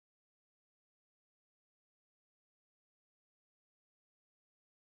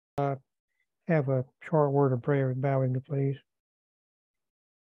have a short word of prayer. Bow with me, please.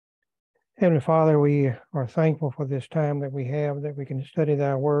 Heavenly Father, we are thankful for this time that we have, that we can study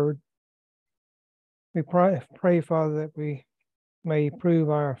thy word. We pray, Father, that we may prove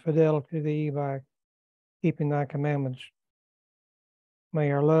our fidelity to thee by keeping thy commandments.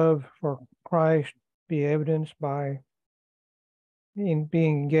 May our love for Christ be evidenced by being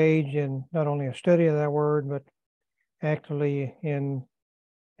engaged in not only a study of thy word, but actively in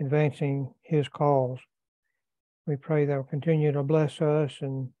advancing his cause. We pray that will continue to bless us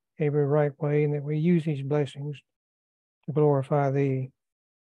in every right way, and that we use these blessings to glorify thee.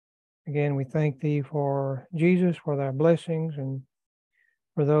 Again, we thank thee for Jesus, for thy blessings, and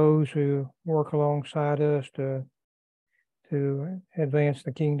for those who work alongside us to advance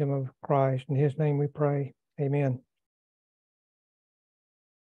the kingdom of Christ. In his name we pray. Amen.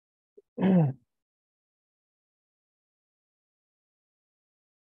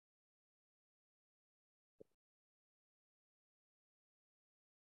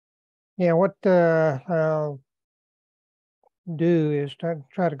 Yeah, what I'll do is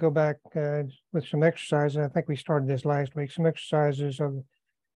try to go back with some exercises. I think we started this last week, some exercises of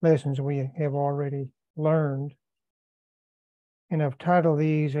lessons we have already learned. And I've titled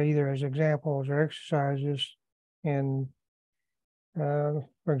these either as examples or exercises. And for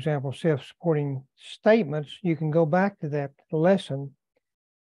example, self-supporting statements, you can go back to that lesson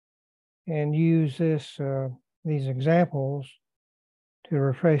and use these examples to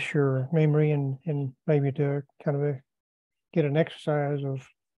refresh your memory and maybe to kind of get an exercise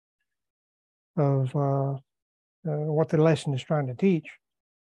of what the lesson is trying to teach.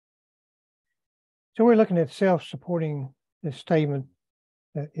 So we're looking at self-supporting statement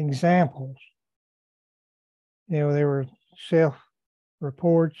examples. There were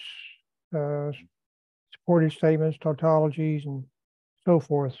self-reports, supported statements, tautologies, and so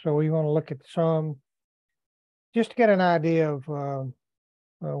forth. So we want to look at some just to get an idea of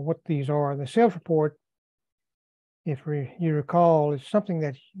what these are. The self-report, if you recall, is something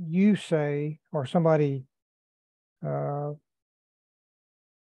that you say or somebody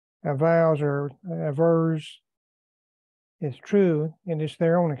avows or avers is true, and it's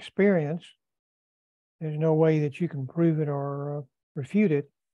their own experience. There's no way that you can prove it or refute it.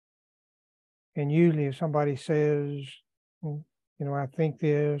 And usually if somebody says, I think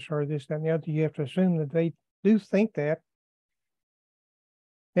this or this, that, and the other, you have to assume that they do think that.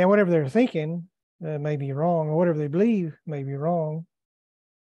 Now, whatever they're thinking may be wrong, or whatever they believe may be wrong,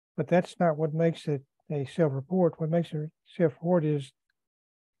 but that's not what makes it a self-report. What makes it a self-report is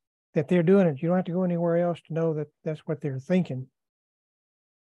that they're doing it. You don't have to go anywhere else to know that that's what they're thinking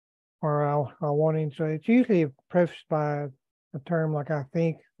or are wanting. So it's usually prefaced by a term like I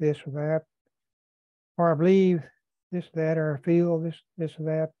think this or that, or I believe this or that, or I feel this or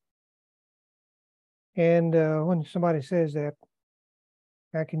that. And when somebody says that,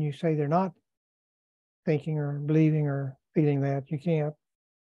 how can you say they're not thinking or believing or feeling that? You can't.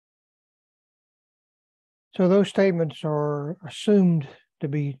 So those statements are assumed to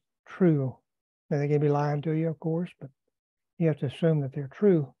be true. Now, they can be lying to you, of course, but you have to assume that they're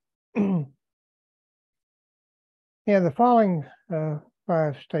true. The following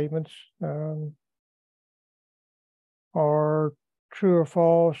 5 statements are true or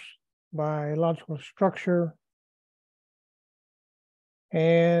false by logical structure.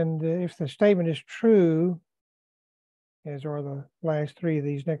 And if the statement is true, as are the last 3 of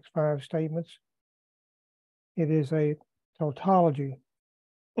these next 5 statements, it is a tautology.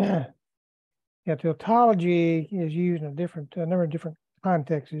 Tautology is used in a number of different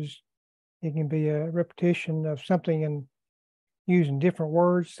contexts. It can be a repetition of something and using different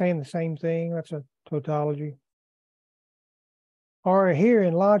words, saying the same thing. That's a tautology. Or here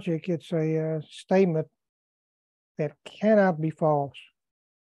in logic, it's a statement that cannot be false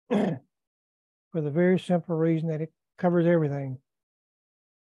for the very simple reason that it covers everything,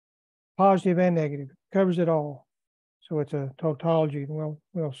 positive and negative, covers it all. So it's a tautology. We'll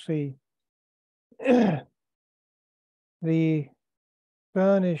see. The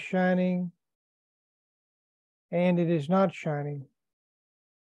sun is shining and it is not shining.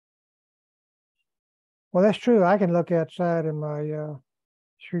 Well, that's true. I can look outside in my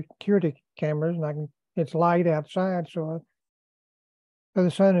security cameras and it's light outside, so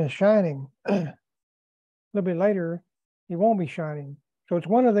the sun is shining. A little bit later, it won't be shining. So it's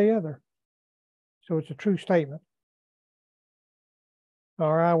one or the other. So it's a true statement.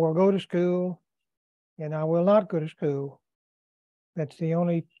 Or I will go to school and I will not go to school. That's the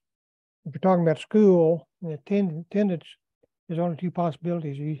only, if you're talking about school, and attendance, there's only 2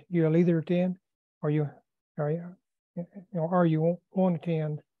 possibilities. You'll either attend or you won't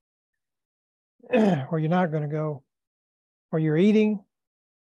attend. or you're not going to go, or you're eating,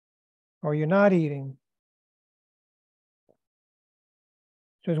 or you're not eating.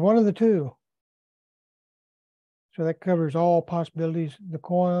 So it's one of the two. So that covers all possibilities. The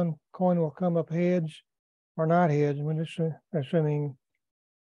coin will come up heads or not heads when it's assuming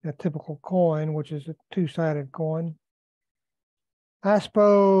a typical coin, which is a two-sided coin. I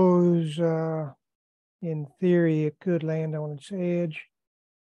suppose in theory it could land on its edge.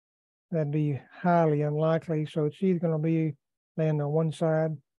 That'd be highly unlikely. So it's either going to be land on one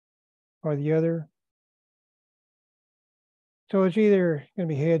side or the other. So it's either going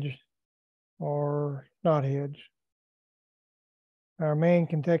to be heads or not heads. Our man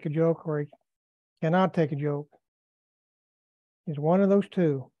can take a joke or he cannot take a joke. It's one of those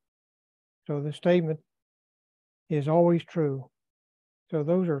two. So the statement is always true. So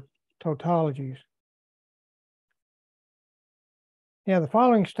those are tautologies. Now the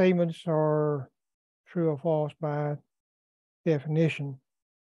following statements are true or false by definition.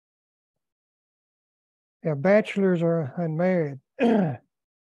 Now bachelors are unmarried.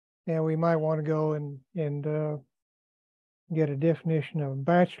 Now we might want to go and get a definition of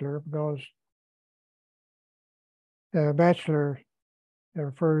bachelor, because bachelor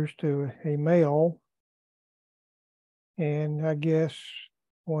refers to a male, and I guess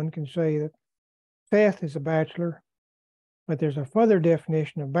one can say that Seth is a bachelor, but there's a further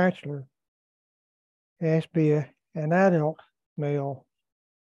definition of bachelor. It has to be an adult male,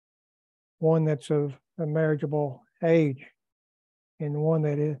 one that's of a marriageable age, and one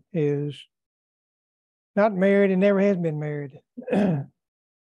that is not married and never has been married.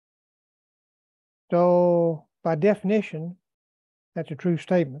 So by definition, that's a true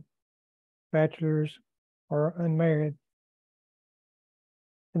statement. Bachelors are unmarried.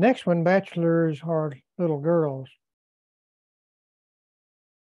 The next one, bachelors are little girls.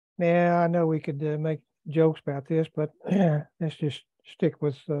 Now, I know we could make jokes about this, but let's just stick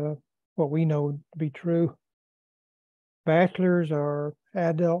with what we know to be true. Bachelors are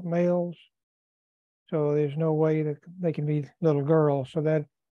adult males, so there's no way that they can be little girls. So that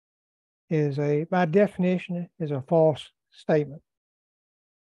is by definition, is a false statement.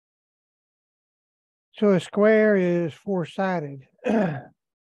 So a square is four-sided.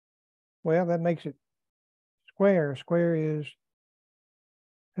 Well, that makes it square. A square is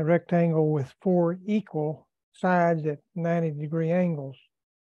a rectangle with four equal sides at 90-degree angles.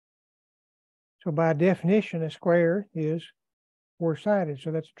 So by definition, a square is four-sided.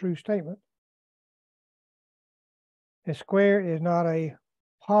 So that's a true statement. A square is not a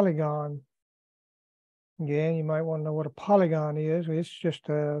polygon. Again, you might want to know what a polygon is. It's just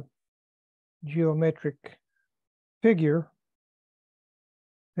a geometric figure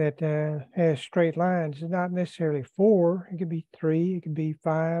that has straight lines. It's not necessarily four. It could be 3, it could be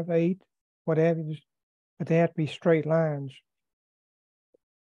 5, 8, whatever, but they have to be straight lines.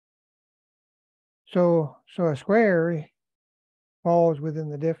 So a square falls within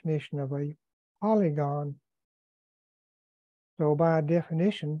the definition of a polygon. So by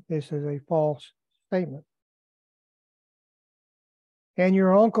definition, this is a false statement. And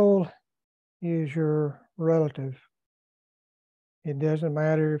your uncle is your relative. It doesn't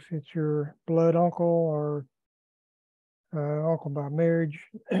matter if it's your blood uncle or uncle by marriage.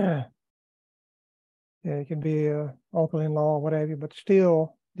 It can be an uncle-in-law, whatever, but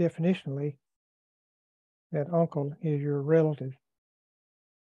still, definitionally, that uncle is your relative.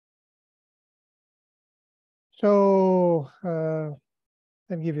 So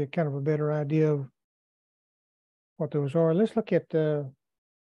let me give you kind of a better idea of what those are. Let's look at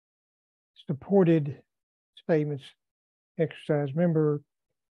supported statements exercise. Remember,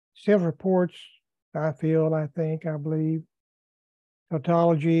 self-reports, I believe,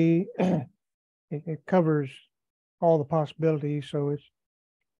 tautology, it covers all the possibilities, so it's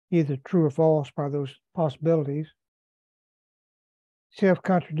either true or false by those possibilities.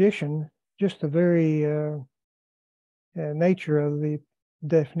 Self-contradiction, just the very nature of the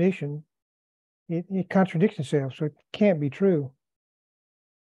definition, it contradicts itself, so it can't be true.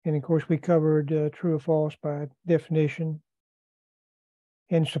 And of course, we covered true or false by definition.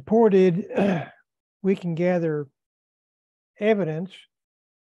 And supported, we can gather evidence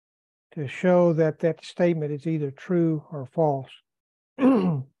to show that that statement is either true or false.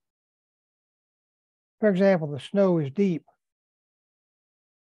 For example, the snow is deep.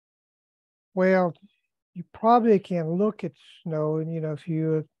 Well, you probably can look at snow, and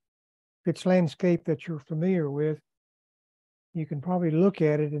if it's landscape that you're familiar with, you can probably look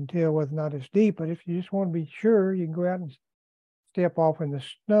at it and tell whether or not it's deep. But if you just want to be sure, you can go out and step off in the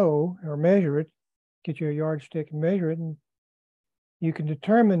snow or measure it, get you a yardstick and measure it, and you can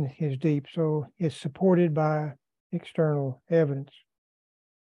determine is deep, so it's supported by external evidence.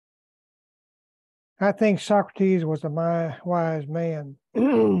 I think Socrates was a wise man.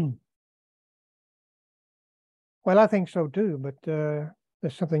 Well, I think so too, but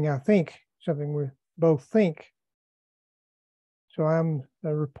that's something I think, something we both think. So I'm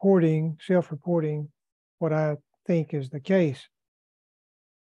self-reporting what I think is the case.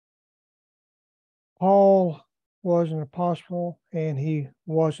 Paul was an apostle and he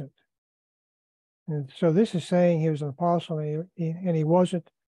wasn't. And so this is saying he was an apostle and he wasn't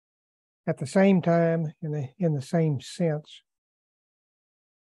at the same time in the same sense.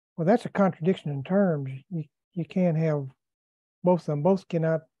 Well, that's a contradiction in terms. You can't have both of them. Both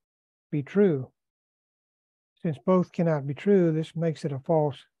cannot be true. Since both cannot be true, this makes it a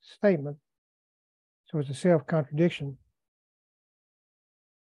false statement. So it's a self-contradiction.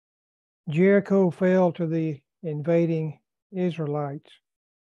 Jericho fell to the invading Israelites.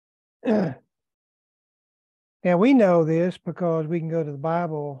 Now we know this because we can go to the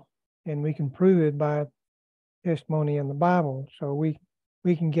Bible and we can prove it by testimony in the Bible. So we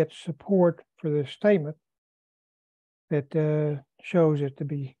can get support for this statement that shows it to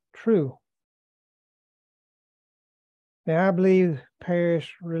be true. Now, I believe Paris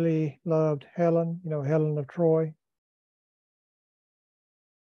really loved Helen, Helen of Troy.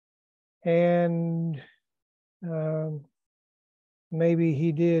 And maybe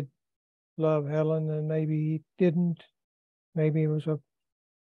he did love Helen and maybe he didn't. Maybe it was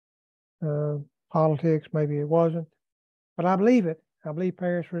politics, maybe it wasn't. But I believe it. I believe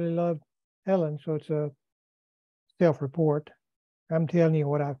Paris really loved Helen, so it's a self-report. I'm telling you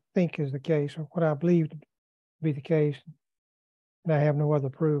what I think is the case, or what I believe to be the case, and I have no other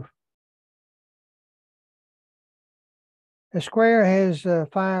proof. A square has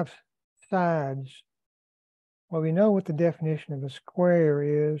 5 sides. Well, we know what the definition of a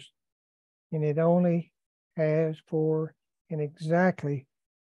square is, and it only has 4 and exactly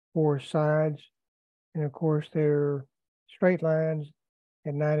 4 sides. And of course, they're straight lines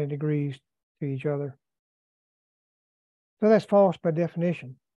at 90 degrees to each other. So that's false by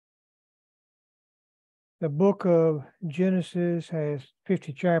definition. The book of Genesis has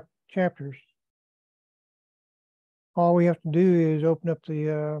 50 chapters. All we have to do is open up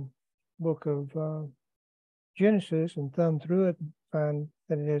the book of Genesis and thumb through it and find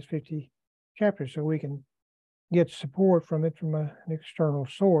that it has 50 chapters, so we can get support from it from an external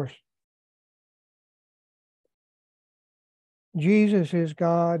source. Jesus is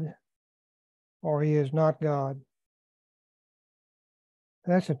God or he is not God.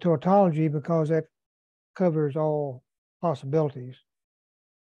 That's a tautology because that covers all possibilities.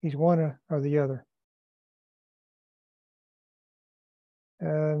 He's one or the other.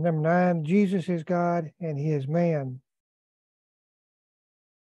 Number 9, Jesus is God and he is man.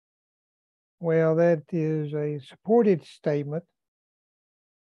 Well, that is a supported statement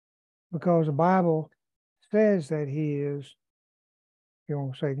because the Bible says that he is, you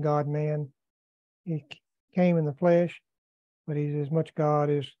want to say God man, he came in the flesh, but he's as much God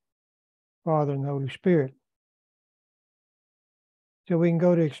as Father and the Holy Spirit. So we can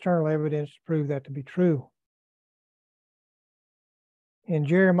go to external evidence to prove that to be true. And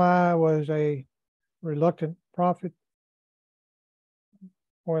Jeremiah was a reluctant prophet.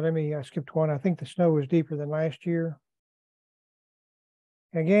 Or I skipped one. I think the snow was deeper than last year.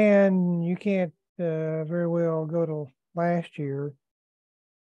 Again, you can't very well go to last year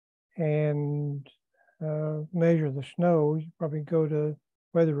and measure the snow. You probably go to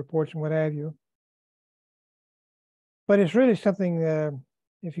weather reports and what have you. But it's really something,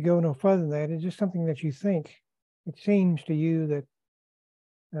 if you go no further than that, it's just something that you think. It seems to you that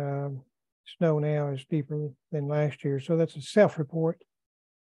snow now is deeper than last year. So that's a self-report.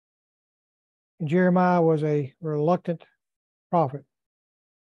 And Jeremiah was a reluctant prophet.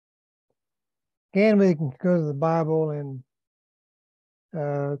 And we can go to the Bible and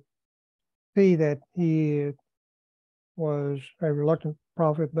see that he was a reluctant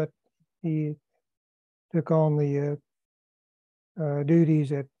prophet, but he took on the duties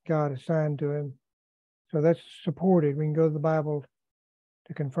that God assigned to him. So that's supported. We can go to the Bible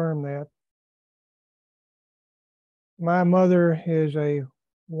to confirm that. My mother is a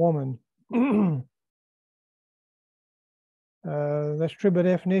woman. That's true by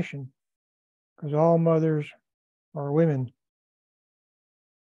definition, because all mothers are women.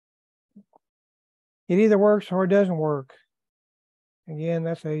 It either works or it doesn't work. Again,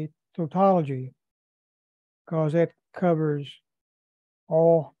 that's a tautology, because that covers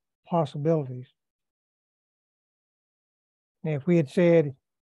all possibilities. Now, if we had said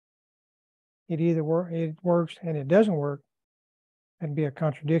it works and it doesn't work, That'd be a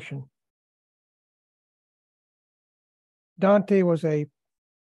contradiction. Dante was a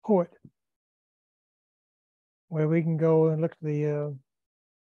poet. Well, we can go and look at the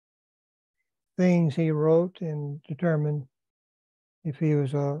things he wrote and determine if he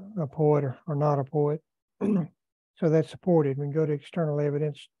was a poet or not a poet. So that's supported. We can go to external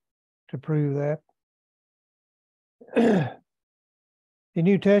evidence to prove that. The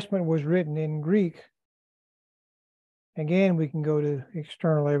New Testament was written in Greek. Again, we can go to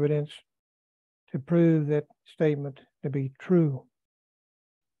external evidence to prove that statement to be true.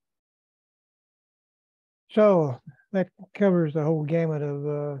 So that covers the whole gamut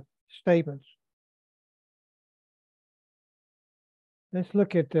of statements. Let's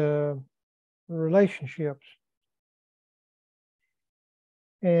look at relationships.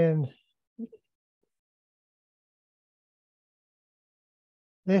 And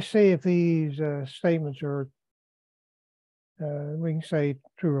let's see if these statements are, we can say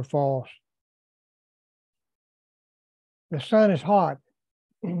true or false. The sun is hot.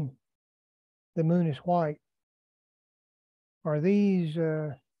 The moon is white. Are these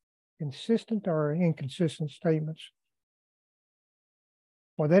consistent or inconsistent statements?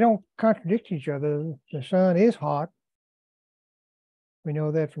 Well, they don't contradict each other. The sun is hot. We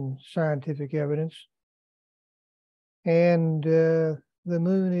know that from scientific evidence. And the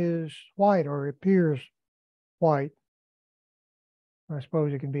moon is white, or appears white. I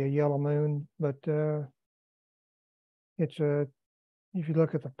suppose it can be a yellow moon, but if you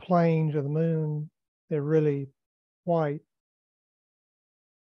look at the planes of the moon, they're really white.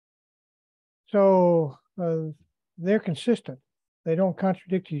 So they're consistent. They don't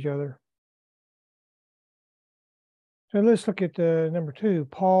contradict each other. So let's look at number 2.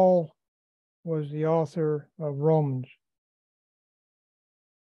 Paul was the author of Romans.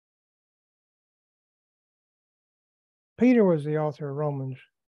 Peter was the author of Romans.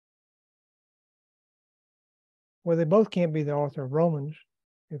 Well, they both can't be the author of Romans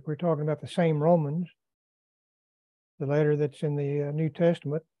if we're talking about the same Romans, the letter that's in the New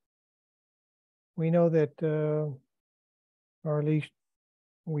Testament. We know that, or at least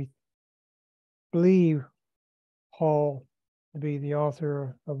we believe Paul to be the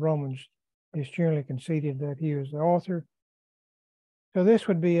author of Romans. It's generally conceded that he was the author. So this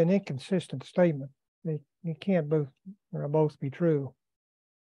would be an inconsistent statement. It can't both be true.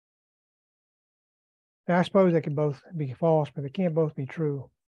 Now, I suppose they could both be false, but they can't both be true.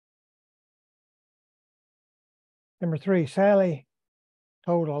 Number 3, Sally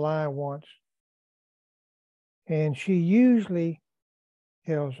told a lie once, and she usually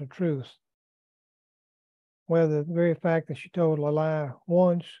tells the truth. Well, the very fact that she told a lie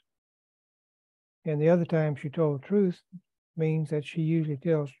once and the other time she told the truth means that she usually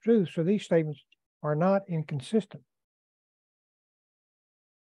tells the truth. So these statements are not inconsistent.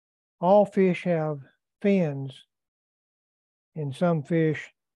 All fish have fins, and some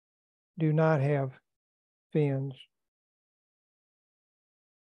fish do not have fins.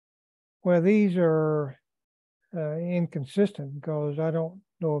 Well, these are inconsistent because I don't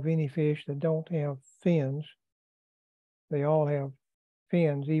know of any fish that don't have fins. They all have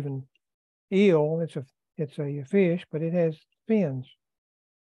fins. Even eel, it's a fish, but it has fins.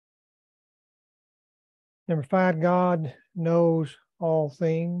 Number 5, God knows all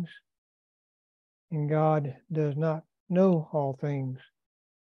things, and God does not know all things.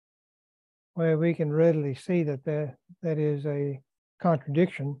 Well, we can readily see that is a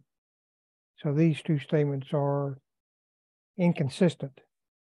contradiction. So these two statements are inconsistent.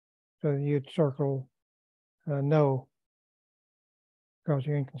 So you'd circle no, because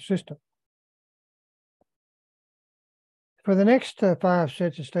you're inconsistent. For the next 5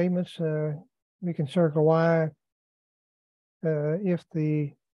 sets of statements, we can circle Y if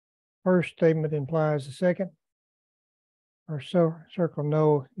the first statement implies the second, or circle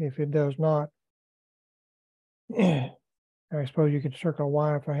no if it does not. I suppose you could circle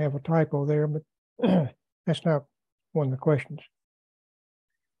Y if I have a typo there, but that's not one of the questions.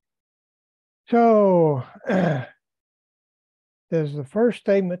 So, does the first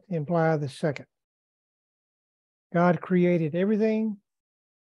statement imply the second? God created everything.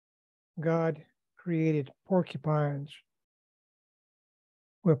 God created porcupines.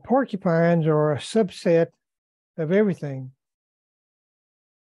 Well, porcupines are a subset of everything.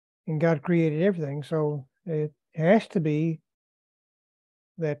 And God created everything. So it has to be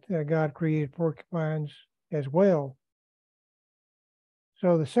that God created porcupines as well.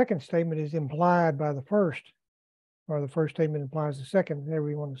 So the second statement is implied by the first, or the first statement implies the second, however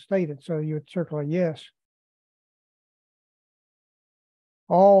you want to state it. So you would circle a yes.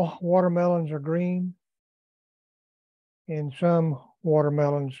 All watermelons are green, and some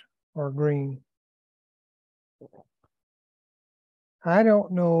watermelons are green. I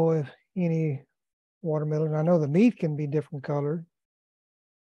don't know if any watermelon, I know the meat can be different colored,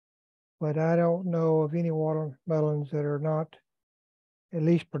 but I don't know of any watermelons that are not at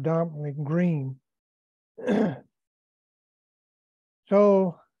least predominantly green.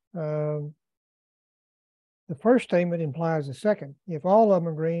 So the first statement implies the second. If all of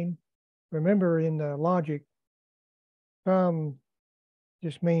them are green, remember in the logic, some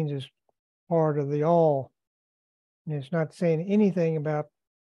just means it's part of the all, and it's not saying anything about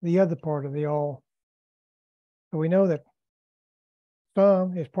the other part of the all. So we know that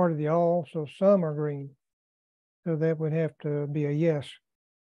some is part of the all, so some are green. So that would have to be a yes.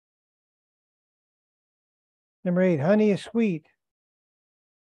 Number 8, honey is sweet.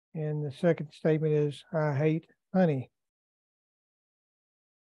 And the second statement is, I hate honey.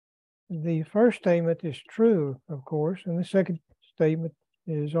 The first statement is true, of course, and the second statement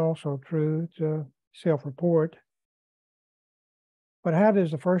is also true. It's a self-report. But how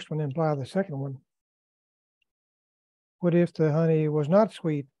does the first one imply the second one? What if the honey was not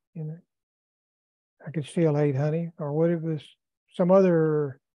sweet? I could still hate honey. Or what if it was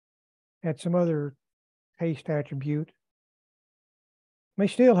had some other taste attribute? May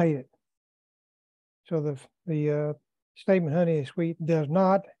still hate it. So the statement honey is sweet does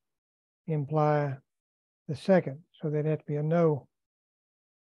not imply the second. So that'd have to be a no.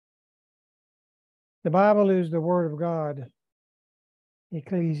 The Bible is the Word of God.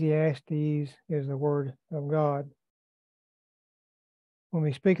 Ecclesiastes is the Word of God. When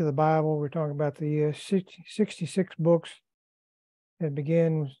we speak of the Bible, we're talking about the 66 books that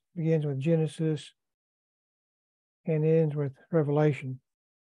begins with Genesis and ends with Revelation.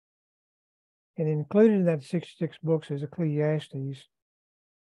 And included in that 66 books is Ecclesiastes.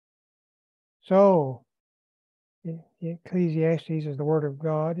 So Ecclesiastes is the Word of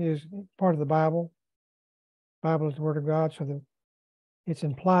God, is part of the Bible. The Bible is the Word of God, so it's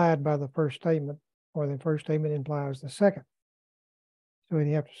implied by the first statement, or the first statement implies the second. So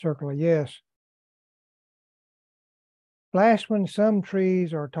you have to circle a yes. Last one, some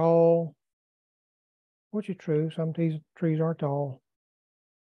trees are tall, which is true. Some trees are tall.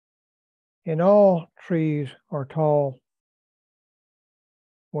 And all trees are tall.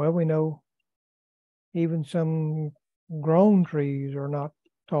 Well, we know even some grown trees are not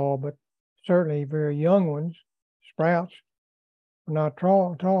tall, but certainly very young ones, sprouts, are not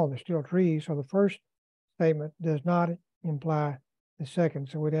tall. They're still trees. So the first statement does not imply the second.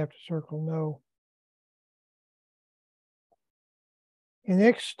 So we'd have to circle no. In the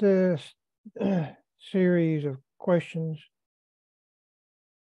next series of questions,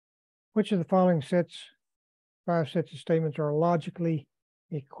 which of the following 5 sets of statements are logically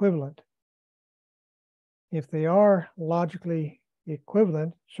equivalent? If they are logically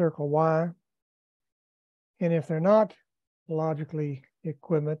equivalent, circle Y. And if they're not logically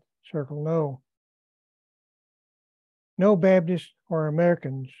equivalent, circle no. No Baptists are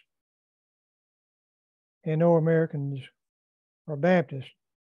Americans, and no Americans are Baptists.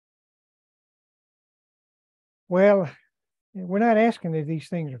 Well, we're not asking if these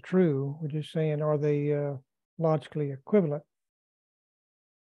things are true. We're just saying, are they logically equivalent?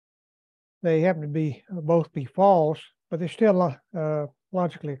 They happen to be both be false, but they're still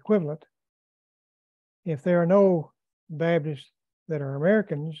logically equivalent. If there are no Baptists that are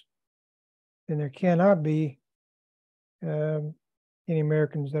Americans, then there cannot be any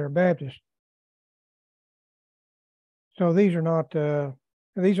Americans that are Baptists. So these are not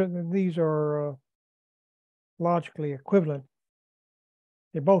these are logically equivalent.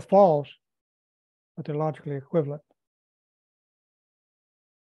 They're both false, but they're logically equivalent.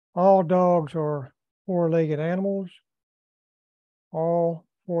 All dogs are four-legged animals. All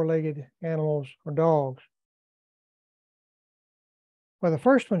four-legged animals are dogs. Well, the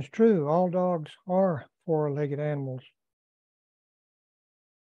first one's true. All dogs are four-legged animals.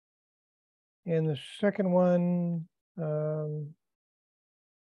 And the second one,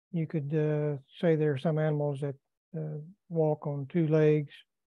 you could say there are some animals that walk on 2 legs,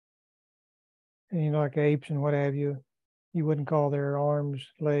 and like apes and what have you. You wouldn't call their arms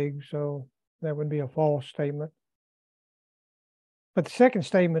legs, so that would be a false statement. But the second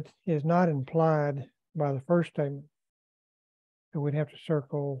statement is not implied by the first statement, so we'd have to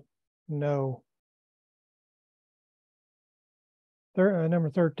circle no. Number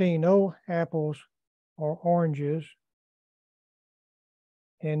 13, no apples or oranges,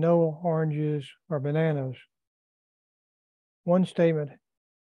 and no oranges or bananas. One statement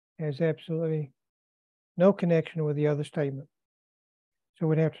has absolutely no connection with the other statement, so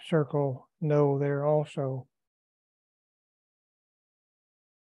we'd have to circle no there also.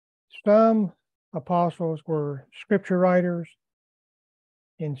 some apostles were scripture writers,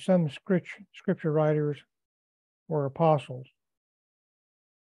 and some scripture writers were apostles.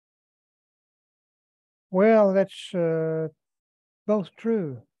 Well, that's both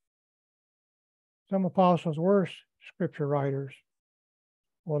true. Some apostles were scripture writers.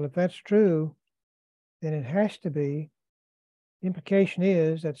 Well, if that's true, then it has to be, the implication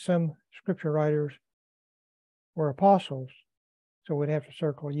is that some scripture writers were apostles. So we'd have to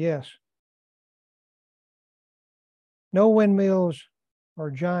circle yes. No windmills are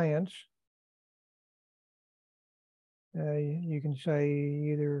giants. You can say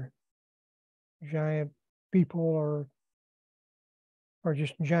either giant people or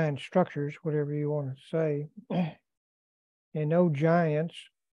just giant structures, whatever you want to say. And no giants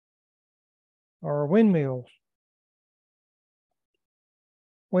are windmills.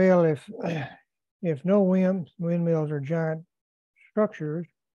 Well, if no windmills are giant structures,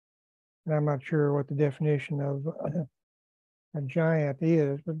 and I'm not sure what the definition of a giant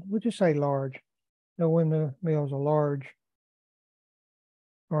is, but we'll just say large. No windmills are large,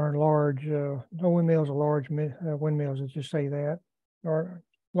 or large. No windmills are large windmills. Let's just say that, or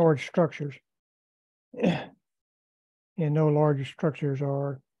large structures. And no large structures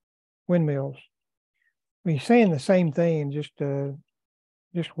are windmills. We're saying the same thing,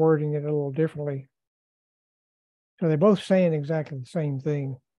 just wording it a little differently. So they're both saying exactly the same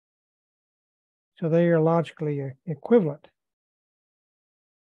thing. So they are logically equivalent.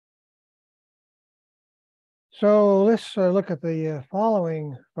 So let's look at the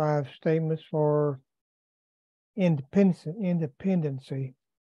following 5 statements for independency.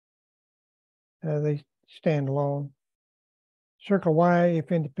 They stand alone. Circle Y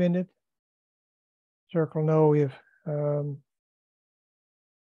if independent. Circle no if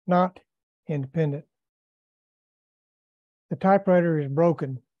not independent. The typewriter is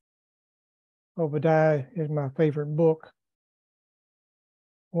broken. Obadiah is my favorite book.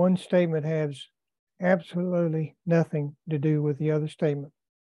 One statement has absolutely nothing to do with the other statement.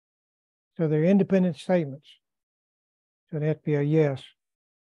 So they're independent statements. So it has to be a yes.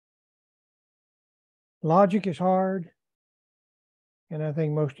 Logic is hard, and I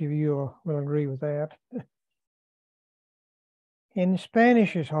think most of you will agree with that. And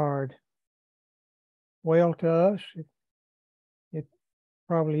Spanish is hard. Well, to us, it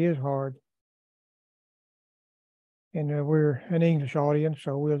probably is hard. And we're an English audience,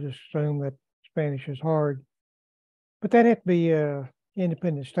 so we'll just assume that Spanish is hard. But that has to be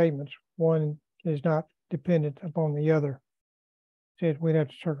independent statements. One is not dependent upon the other. So we'd have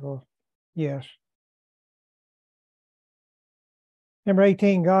to circle yes. Number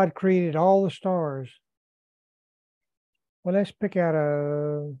 18, God created all the stars. Well, let's pick out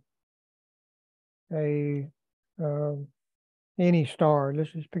any star.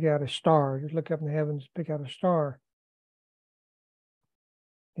 Let's just pick out a star. Just look up in the heavens, pick out a star.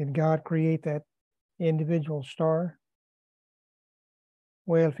 Did God create that individual star?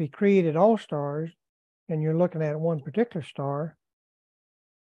 Well, if he created all stars and you're looking at one particular star,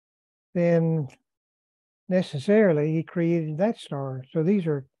 then necessarily he created that star. So these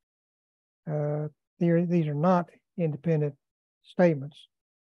are not independent statements.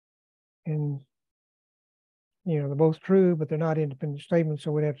 And they're both true, but they're not independent statements,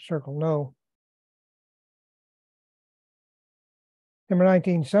 so we'd have to circle no. Number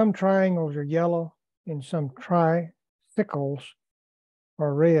 19, some triangles are yellow and some tricycles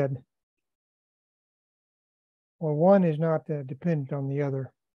are red. Well, one is not dependent on the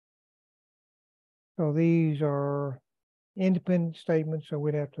other. So these are independent statements, so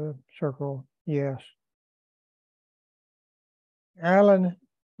we'd have to circle yes. Alan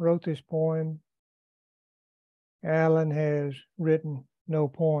wrote this poem. Alan has written no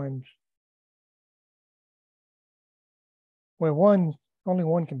poems. Well, only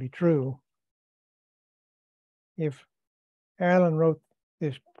one can be true. If Alan wrote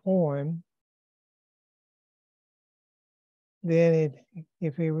this poem, then the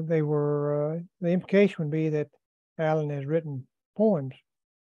implication would be that Alan has written poems.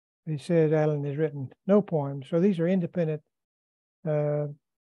 He says Alan has written no poems. So these are independent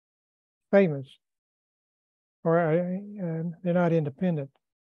statements, or they're not independent,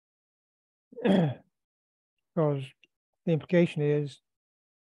 because the implication is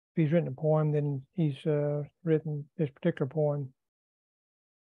if he's written a poem, then he's written this particular poem.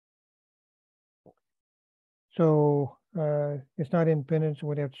 So it's not independent, so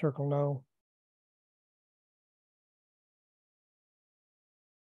we'd have to circle no.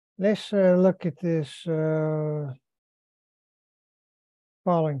 Let's look at this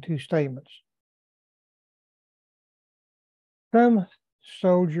following 2 statements. Some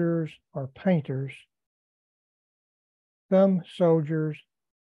soldiers are painters. Some soldiers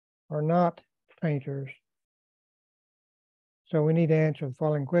are not painters. So we need to answer the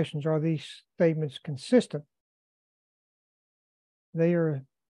following questions. Are these statements consistent? They are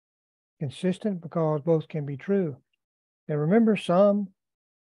consistent because both can be true. Now remember, some,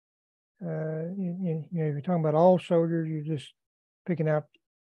 if you're talking about all soldiers, you're just picking out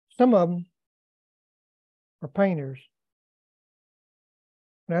some of them are painters.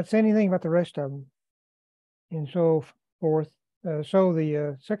 Not saying anything about the rest of them, and so forth. So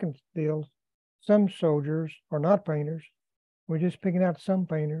the second deal, some soldiers are not painters. We're just picking out some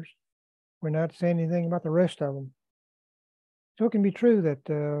painters. We're not saying anything about the rest of them. So it can be true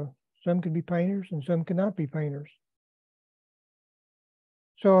that some could be painters and some cannot be painters.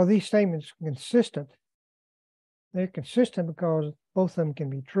 So are these statements consistent? They're consistent because both of them can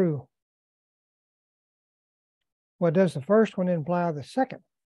be true. Well, does the first one imply the second?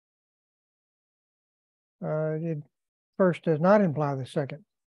 It first does not imply the second.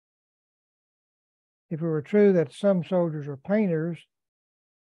 If it were true that some soldiers are painters,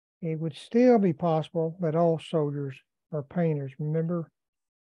 it would still be possible that all soldiers are painters. Remember,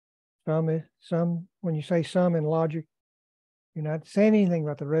 some, when you say some in logic, you're not saying anything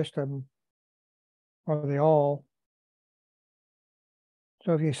about the rest of them, or they all.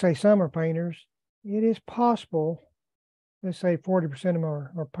 So if you say some are painters, it is possible, let's say 40% of them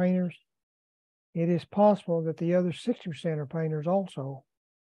are painters, it is possible that the other 60% are painters also.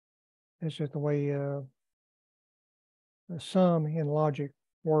 This is the way the sum in logic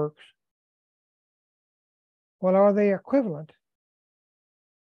works. Well, are they equivalent?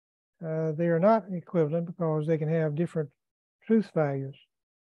 They are not equivalent because they can have different truth values.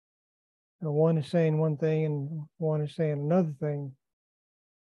 One is saying one thing and one is saying another thing.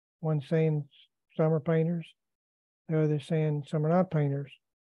 One's saying some are painters, the other is saying some are not painters.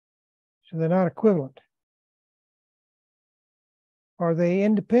 So they're not equivalent. Are they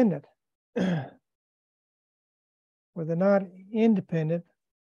independent? Well, they're not independent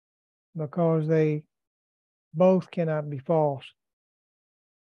because they both cannot be false.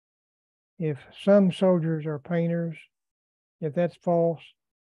 If some soldiers are painters, if that's false,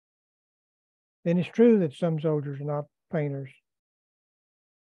 then it's true that some soldiers are not painters.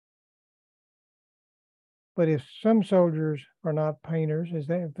 But if some soldiers are not painters,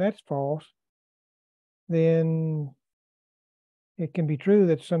 if that's false, then it can be true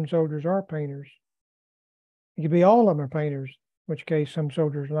that some soldiers are painters. It could be all of them are painters, in which case some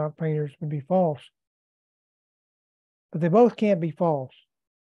soldiers are not painters would be false. But they both can't be false.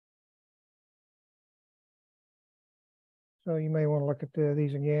 So you may want to look at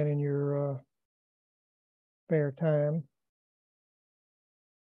these again in your spare time.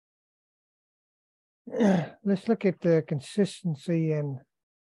 Let's look at the consistency and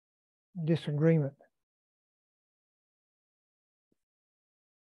disagreement.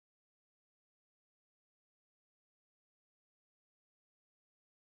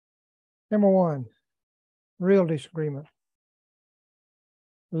 Number one, real disagreement.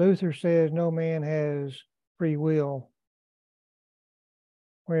 Luther says no man has free will,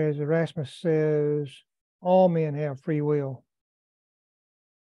 whereas Erasmus says all men have free will.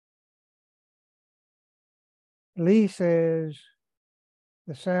 Lee says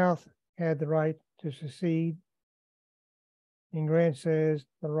the South had the right to secede, and Grant says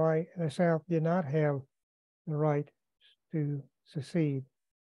the South did not have the right to secede.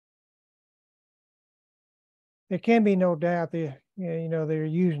 There can be no doubt that they're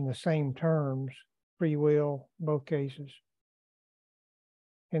using the same terms, free will in both cases,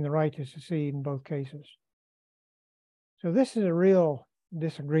 and the right to secede in both cases. So this is a real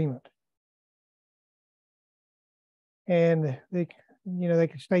disagreement. And they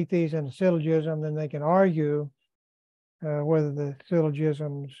can state these in a syllogism, then they can argue whether the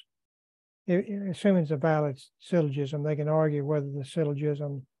syllogisms, assuming it's a valid syllogism, they can argue whether the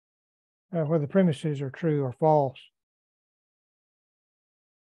syllogism, whether the premises are true or false.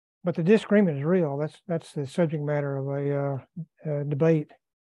 But the disagreement is real. That's the subject matter of a debate.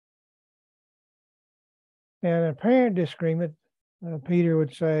 And an apparent disagreement, Peter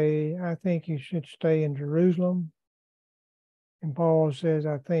would say, I think you should stay in Jerusalem. And Paul says,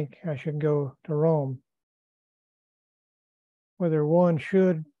 I think I should go to Rome. Whether one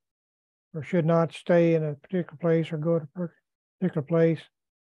should or should not stay in a particular place or go to a particular place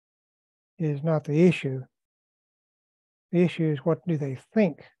is not the issue. The issue is what do they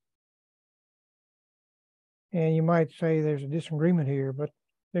think? And you might say there's a disagreement here, but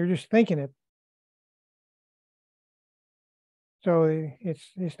they're just thinking it. So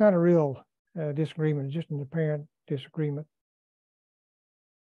it's not a real disagreement, it's just an apparent disagreement.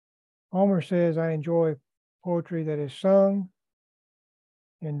 Homer says, I enjoy poetry that is sung.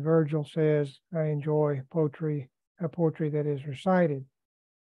 And Virgil says, I enjoy poetry that is recited.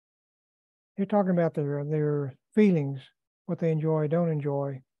 They're talking about their feelings, what they enjoy, don't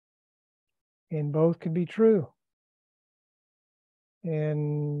enjoy. And both can be true.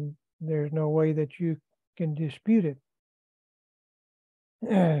 And there's no way that you can dispute it.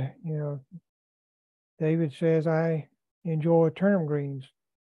 You know, David says, I enjoy turnip greens.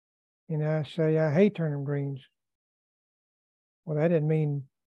 And I say, I hate turnip greens. Well, that didn't mean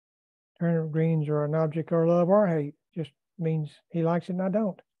turnip greens are an object of love or hate. It just means he likes it and I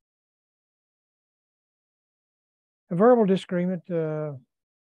don't. A verbal disagreement, and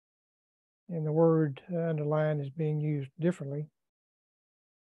the word underlined is being used differently.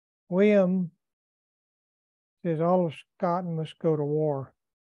 William says all of Scotland must go to war.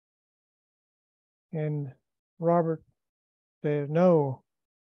 And Robert says, no,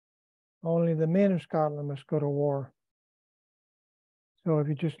 only the men of Scotland must go to war. So if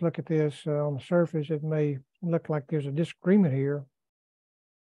you just look at this on the surface, it may look like there's a disagreement here.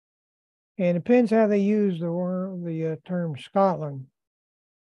 And it depends how they use the term Scotland.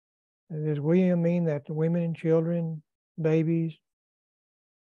 Does William mean that the women and children, babies,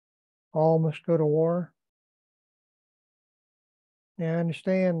 all must go to war? Now, I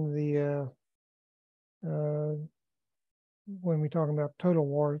understand when we talk about total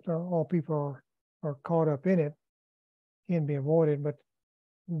war, all people are caught up in it, can be avoided, but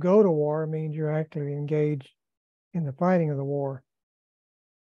go to war means you're actually engaged in the fighting of the war.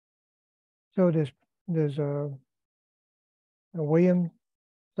 So does William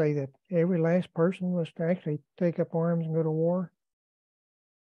say that every last person must actually take up arms and go to war?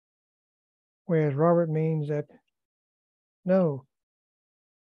 Whereas Robert means that, no,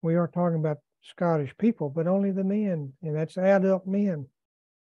 we are talking about Scottish people, but only the men, and that's adult men.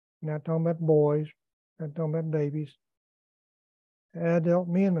 We're not talking about boys, not talking about babies. Adult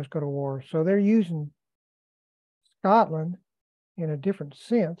men must go to war. So they're using Scotland in a different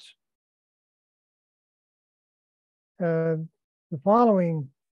sense. The following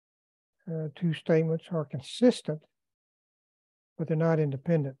two statements are consistent, but they're not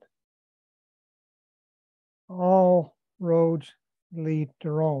independent. All roads lead to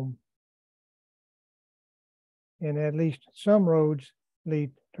Rome, and at least some roads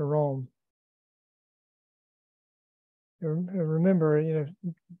lead to Rome. Remember,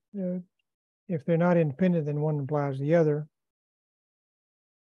 if they're not independent, then one implies the other.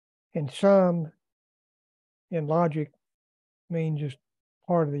 And some in logic mean just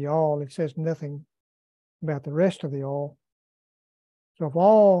part of the all. It says nothing about the rest of the all. So if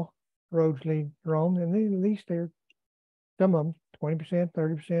all roads lead to Rome, then at least some of them, 20%,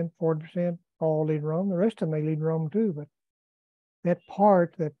 30%, 40%, all lead to Rome. The rest of them may lead to Rome too, but that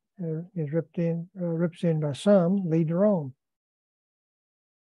part that is represented by some lead to Rome.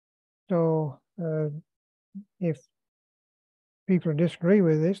 So if people disagree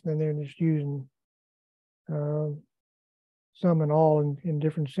with this, then they're just using some and all in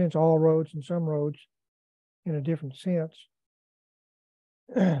different sense, all roads and some roads in a different sense.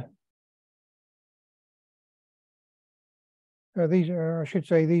 These are, I should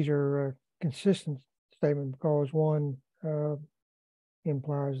say, these are consistent statements because one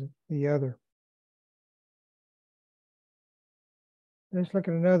implies the other. Let's look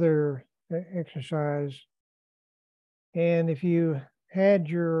at another exercise. And if you had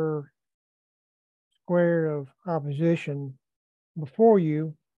your square of opposition before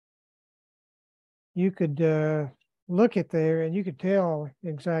you, you could look at there and you could tell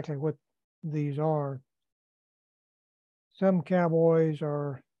exactly what these are. Some cowboys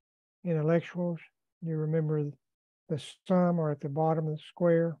are intellectuals. You remember the some are at the bottom of the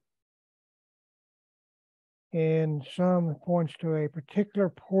square. And some points to a particular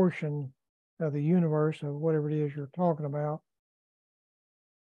portion of the universe of whatever it is you're talking about.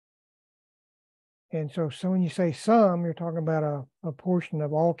 And so when you say some, you're talking about a portion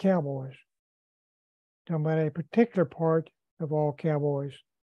of all cowboys. Talking about a particular part of all cowboys.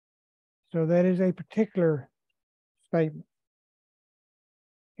 So that is a particular statement.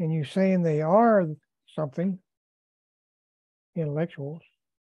 And you're saying they are something, intellectuals.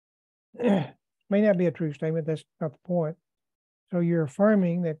 May not be a true statement, that's not the point. So you're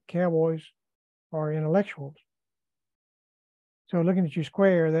affirming that cowboys are intellectuals. So looking at your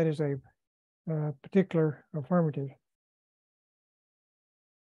square, that is a particular affirmative.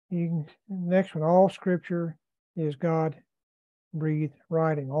 Next one, all scripture is God-breathed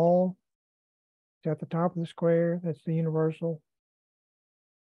writing. All is at the top of the square, that's the universal.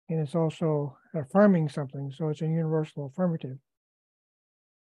 And it's also affirming something, so it's a universal affirmative.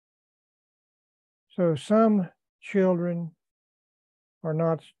 So some children are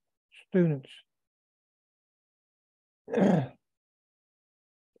not students.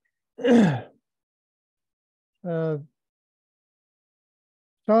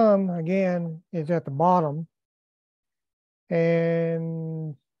 Some, again, is at the bottom,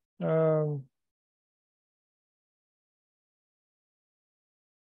 and I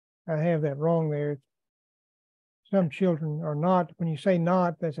have that wrong there. Some children are not. When you say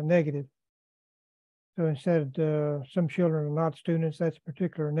not, that's a negative. So instead, some children are not students, that's a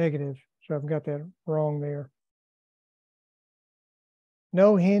particular negative. So I've got that wrong there.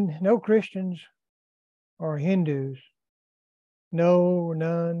 No Christians are Hindus. No,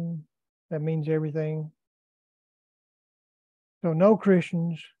 none, that means everything. So no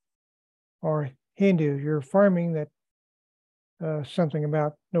Christians are Hindus. You're affirming that something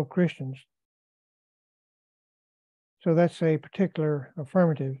about no Christians. So that's a particular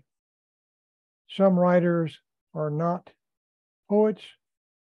affirmative. Some writers are not poets.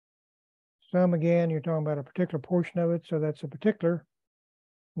 Some, again, you're talking about a particular portion of it, so that's a particular.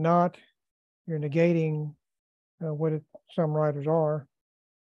 Not, you're negating what some writers are.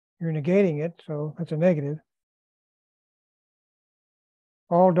 You're negating it, so that's a negative.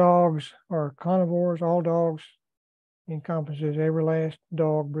 All dogs are carnivores. All dogs encompasses every last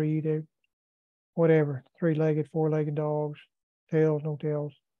dog breed, whatever, 3-legged, 4-legged dogs, tails, no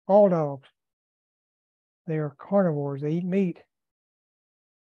tails, all dogs. They are carnivores. They eat meat.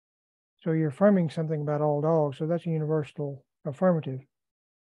 So you're affirming something about all dogs. So that's a universal affirmative.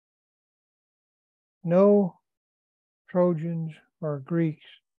 No Trojans are Greeks.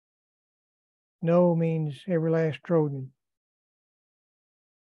 No means every last Trojan.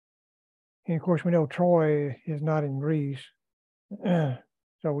 And of course, we know Troy is not in Greece.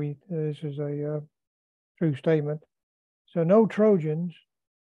 So this is a true statement. So no Trojans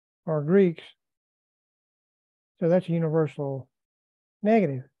are Greeks. So that's a universal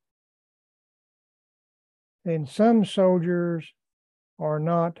negative. And some soldiers are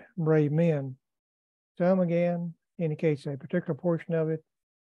not brave men. Some, again, indicates a particular portion of it.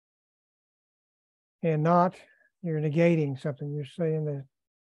 And not, you're negating something. You're saying that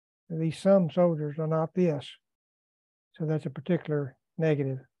these some soldiers are not this. So that's a particular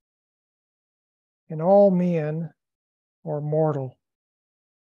negative. And all men are mortal.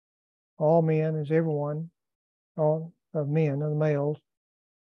 All men is everyone, all of men, of the males.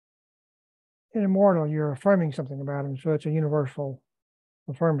 And immortal, you're affirming something about them. So it's a universal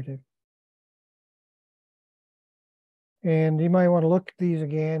affirmative. And you might want to look at these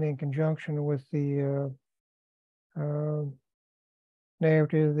again in conjunction with the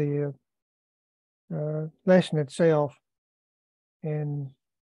narrative, the lesson itself, and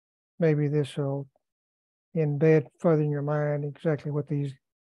maybe this will embed further in your mind exactly what these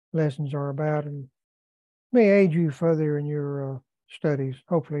lessons are about, and may aid you further in your studies.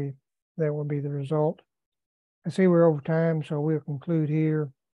 Hopefully that will be the result. I see we're over time, so we'll conclude here,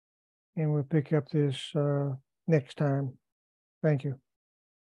 and we'll pick up this next time. Thank you.